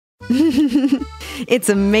It's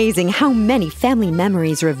amazing how many family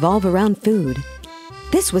memories revolve around food.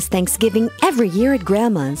 This was Thanksgiving every year at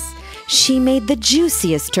Grandma's. She made the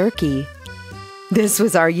juiciest turkey. This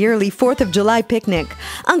was our yearly 4th of July picnic.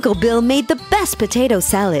 Uncle Bill made the best potato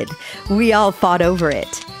salad. We all fought over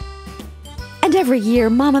it. And every year,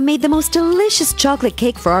 Mama made the most delicious chocolate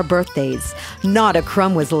cake for our birthdays. Not a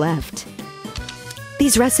crumb was left.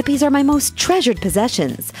 These recipes are my most treasured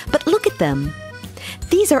possessions, but look at them.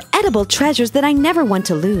 These are edible treasures that I never want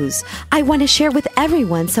to lose. I want to share with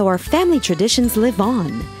everyone so our family traditions live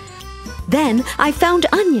on. Then I found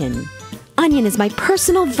Onion. Onion is my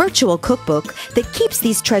personal virtual cookbook that keeps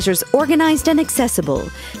these treasures organized and accessible,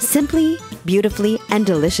 simply, beautifully, and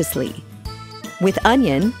deliciously. With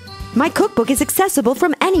Onion, my cookbook is accessible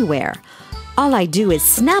from anywhere. All I do is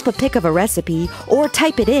snap a pic of a recipe or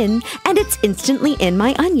type it in, and it's instantly in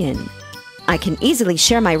my Onion. I can easily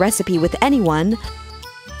share my recipe with anyone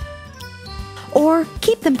or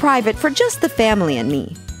keep them private for just the family and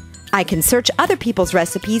me. I can search other people's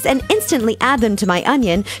recipes and instantly add them to my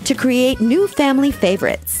Onion to create new family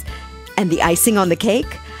favorites. And the icing on the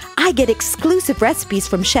cake? I get exclusive recipes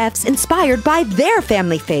from chefs inspired by their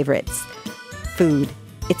family favorites. Food,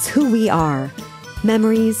 it's who we are.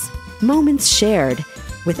 Memories, moments shared.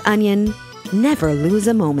 With Onion, never lose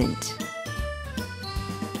a moment.